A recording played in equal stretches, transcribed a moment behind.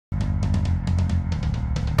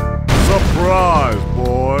Surprise,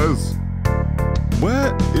 boys!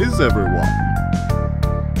 Where is everyone?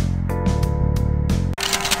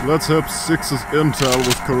 Let's hope Six's intel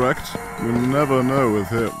was correct. You never know with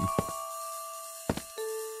him.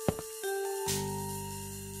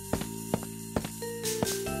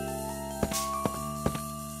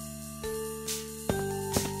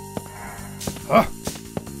 Huh?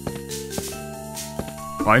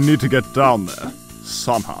 I need to get down there,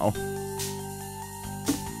 somehow.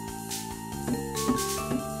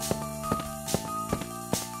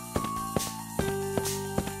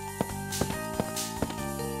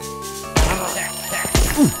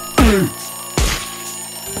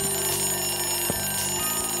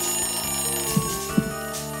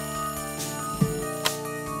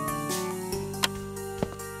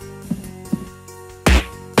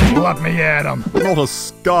 Let me at him. Not a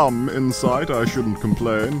scum in sight, I shouldn't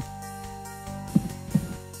complain.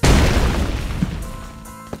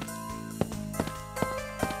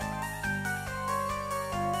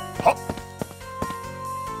 Hop.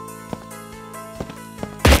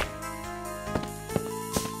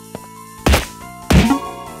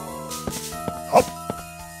 Hop.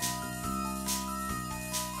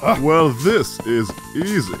 Huh? Well, this is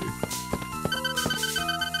easy.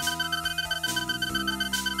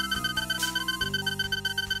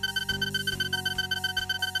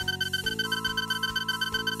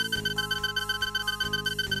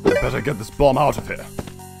 Better get this bomb out of here.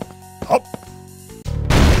 Hop.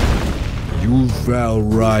 You fell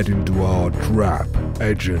right into our trap,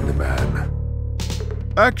 Agent Man.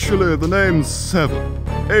 Actually, the name's Seven.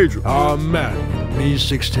 Agent. Our man,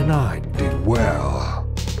 Me-69, did well.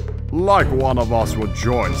 Like one of us would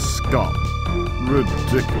join scum.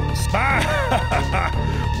 Ridiculous.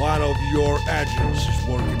 One of your agents is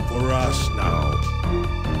working for us now.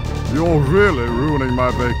 You're really ruining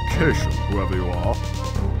my vacation, whoever you are.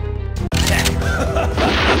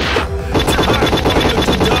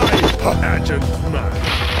 Agent Man.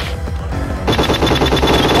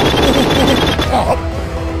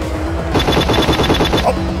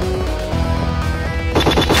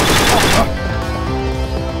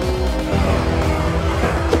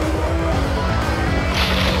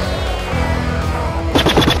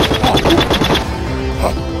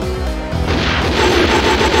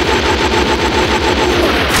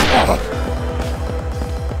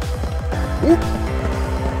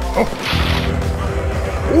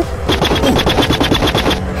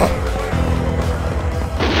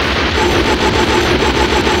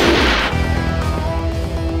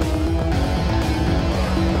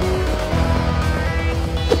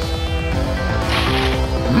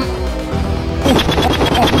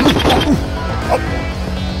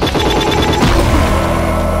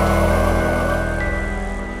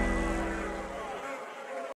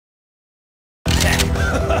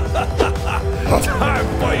 Time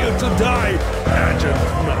for you to die, Agent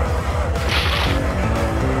Man.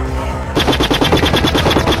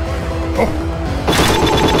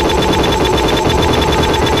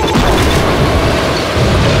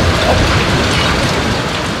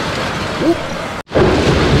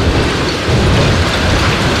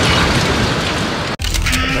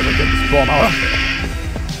 Better get this bomb out.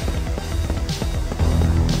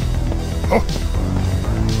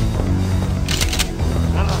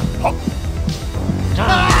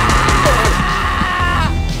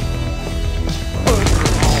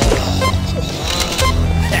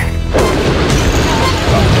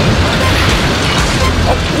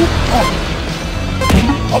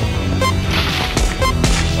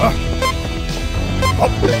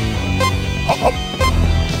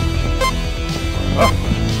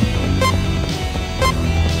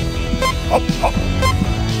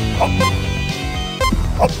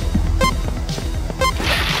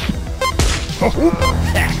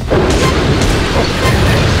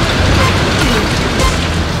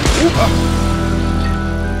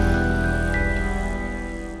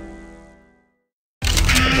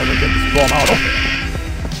 Better get this bomb out.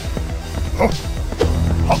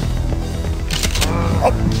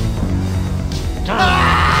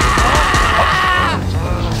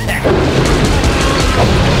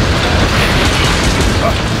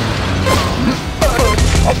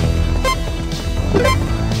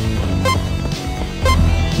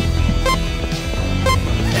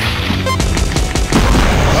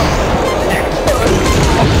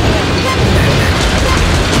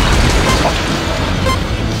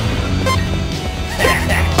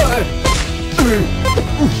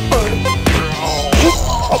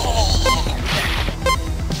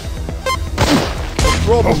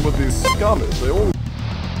 Problem with these scum is they all...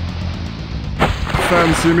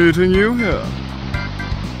 Fancy meeting you here.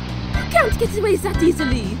 You can't get away that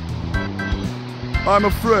easily. I'm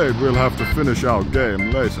afraid we'll have to finish our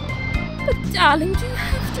game later. But darling, do you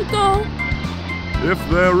have to go? If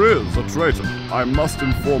there is a traitor, I must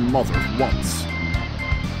inform Mother at once.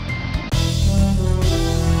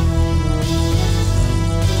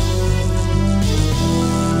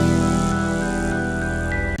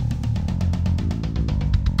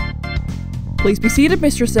 Please be seated,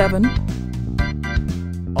 Mr. Seven.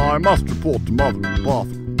 I must report to Mother in the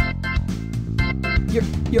bathroom.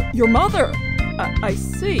 Your mother? I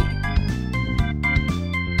see.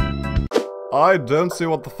 I don't see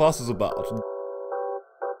what the fuss is about.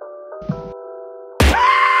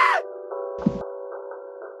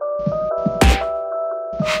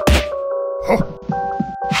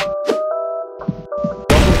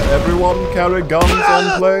 Doesn't everyone carry guns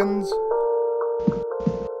on planes?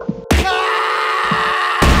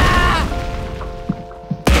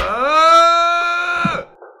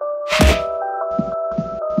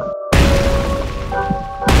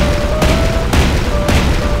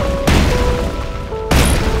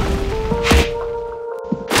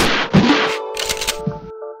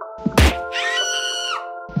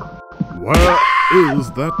 Where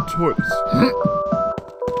is that toilet?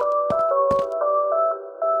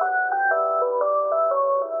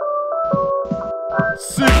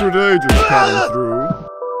 Secret agent coming through.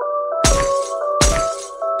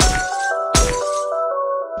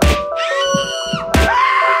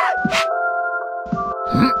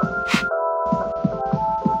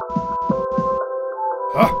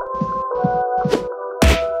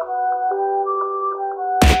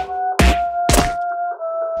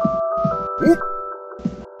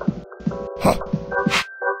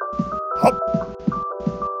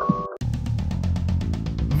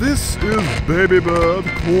 This is Baby Bird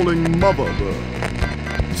calling Mother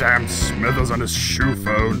Bird. Damn Smithers and his shoe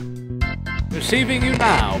phone. Receiving you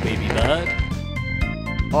now, Baby Bird.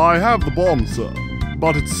 I have the bomb, sir,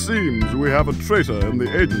 but it seems we have a traitor in the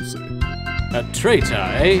agency. A traitor,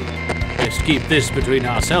 eh? Let's keep this between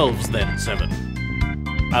ourselves then, Seven.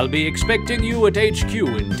 I'll be expecting you at HQ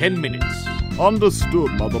in 10 minutes.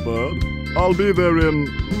 Understood, Mother Bird. I'll be there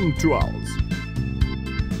in 2 hours.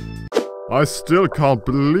 I still can't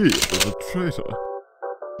believe it's a traitor.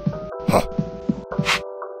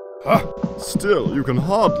 Still, you can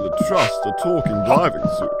hardly trust a talking diving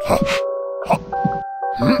suit.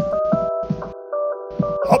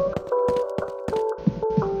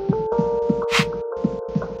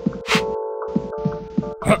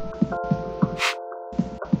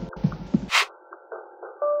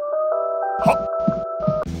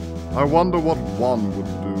 I wonder what one would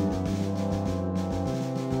do.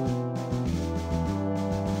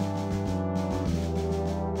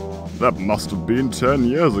 That must have been 10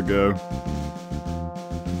 years ago.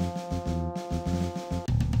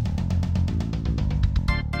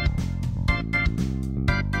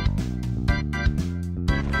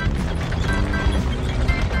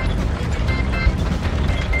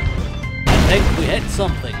 I think we hit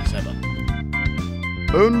something, Seven.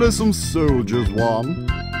 Only some soldiers, one.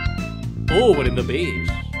 Oh, we're in the base.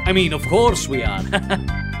 I mean, of course we are.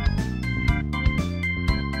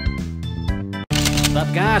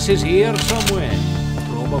 That gas is here somewhere.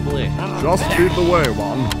 Probably. Just lead the way,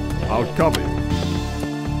 one. I'll cover you.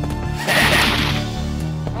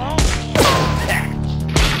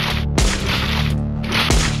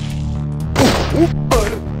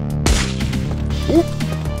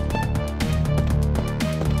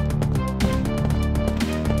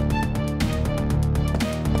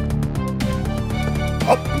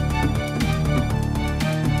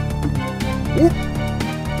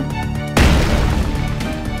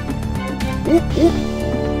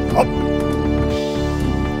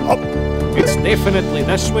 It's definitely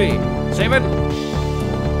this way. Seven.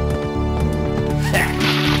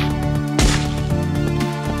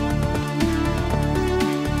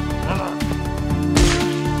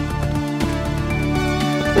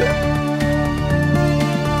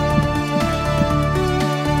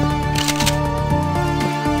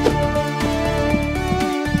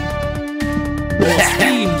 Those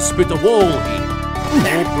fiends put a wall here.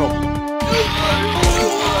 No problem.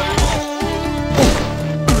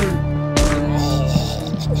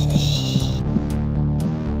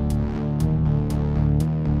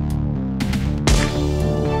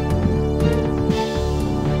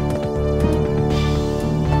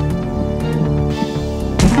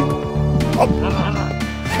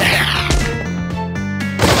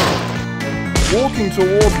 Walking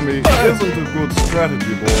towards me isn't a good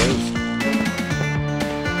strategy, boys.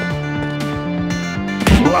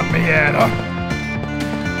 Let me in. Hop.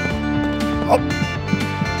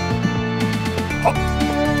 Hop.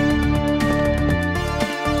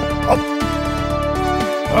 Hop.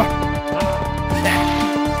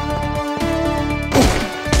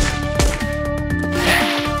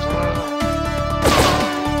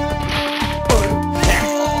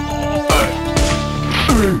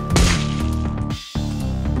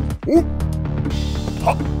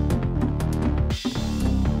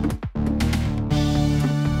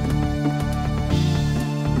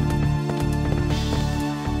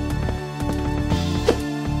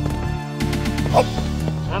 Let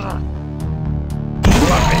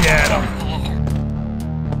me at him.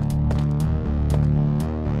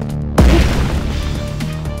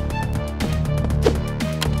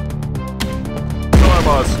 Time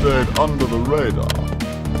I stayed under the radar.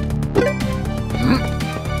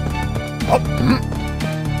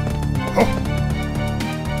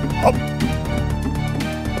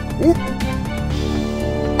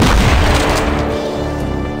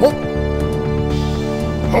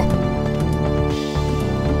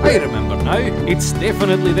 I remember now. It's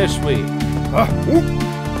definitely this way.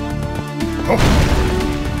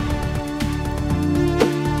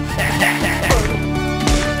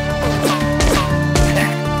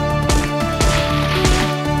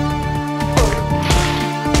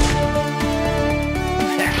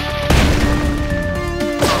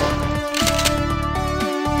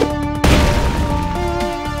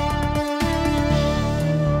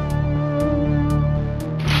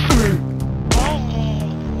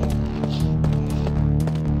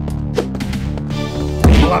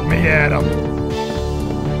 Let me at him.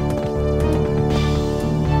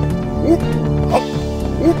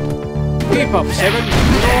 Keep up, 7.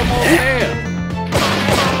 We're almost there.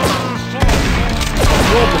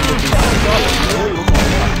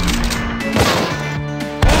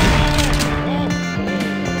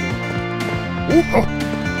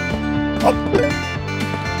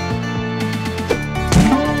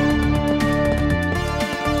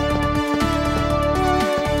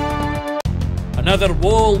 Another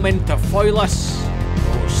wall meant to foil us.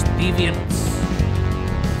 Those deviants.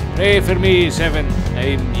 Pray for me, 7.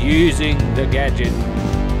 I'm using the gadget.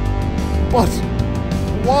 What?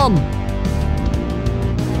 1!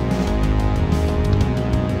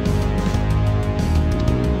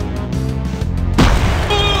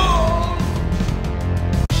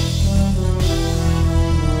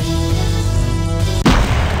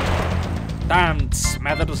 Damned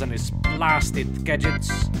Smithers and his blasted gadgets.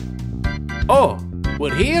 Oh,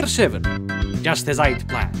 we're here, 7. Just as I'd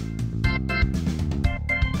planned.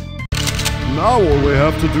 Now all we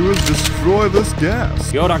have to do is destroy this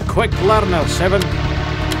gas. You're a quick learner, 7.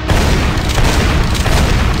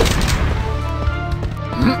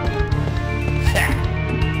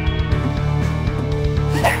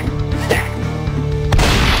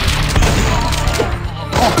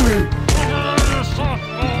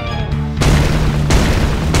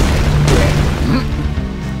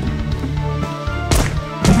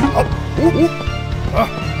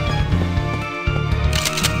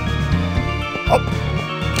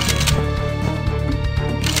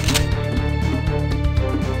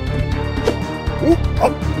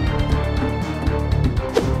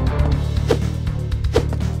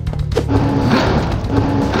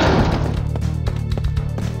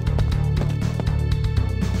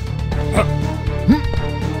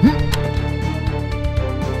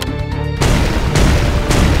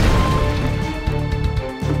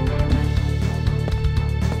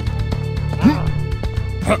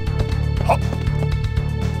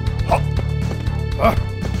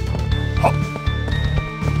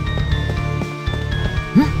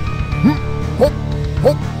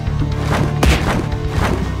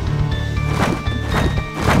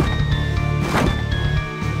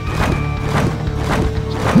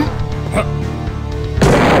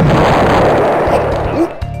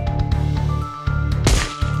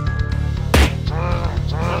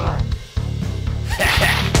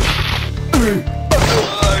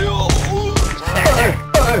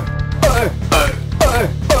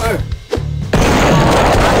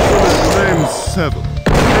 Name 7.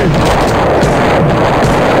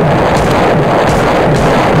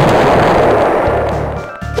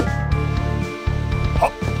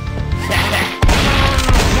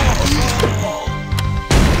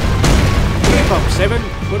 Keep up, 7.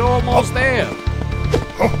 We're almost there.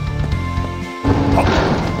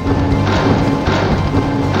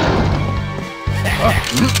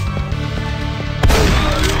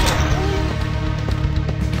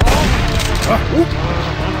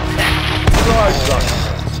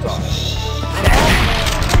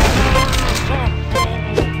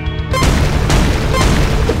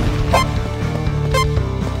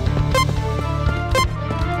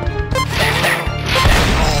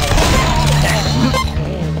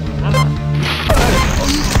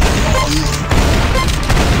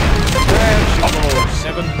 There she goes,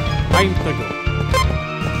 7. Time to go.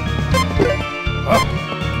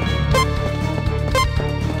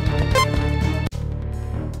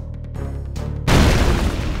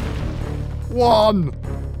 One!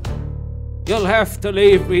 You'll have to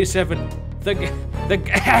leave me, 7. The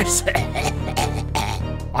gas.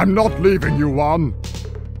 I'm not leaving you, 1.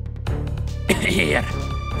 Here,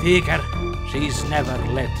 take her. She's never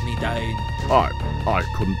let me down. I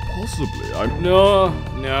couldn't possibly. No,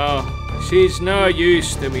 she's no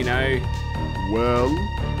use to me now. Well,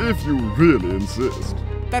 if you really insist.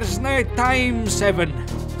 There's no time, Seven.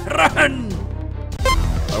 Run!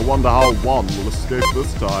 I wonder how one will escape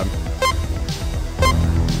this time.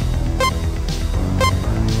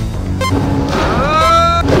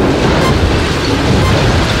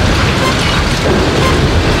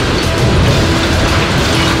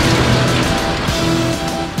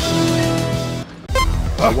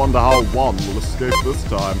 I wonder how one will escape this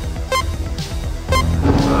time.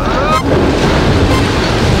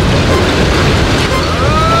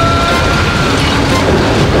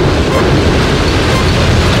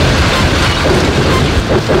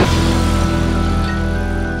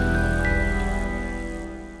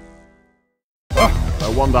 I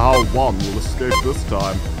wonder how one will escape this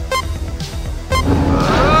time.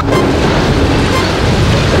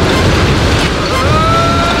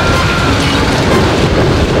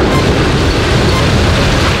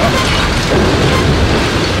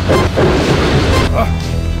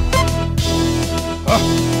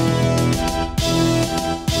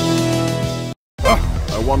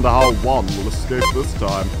 I wonder how one will escape this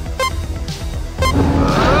time.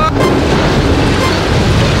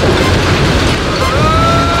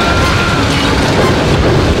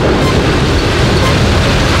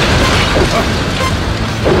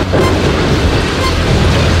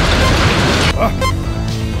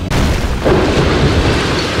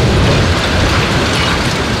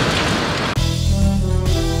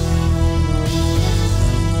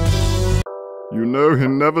 You know he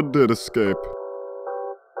never did escape.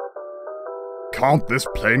 Can't this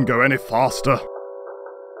plane go any faster?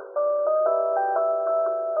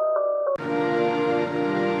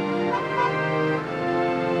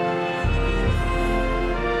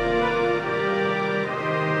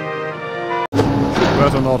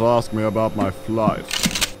 Better not ask me about my flight.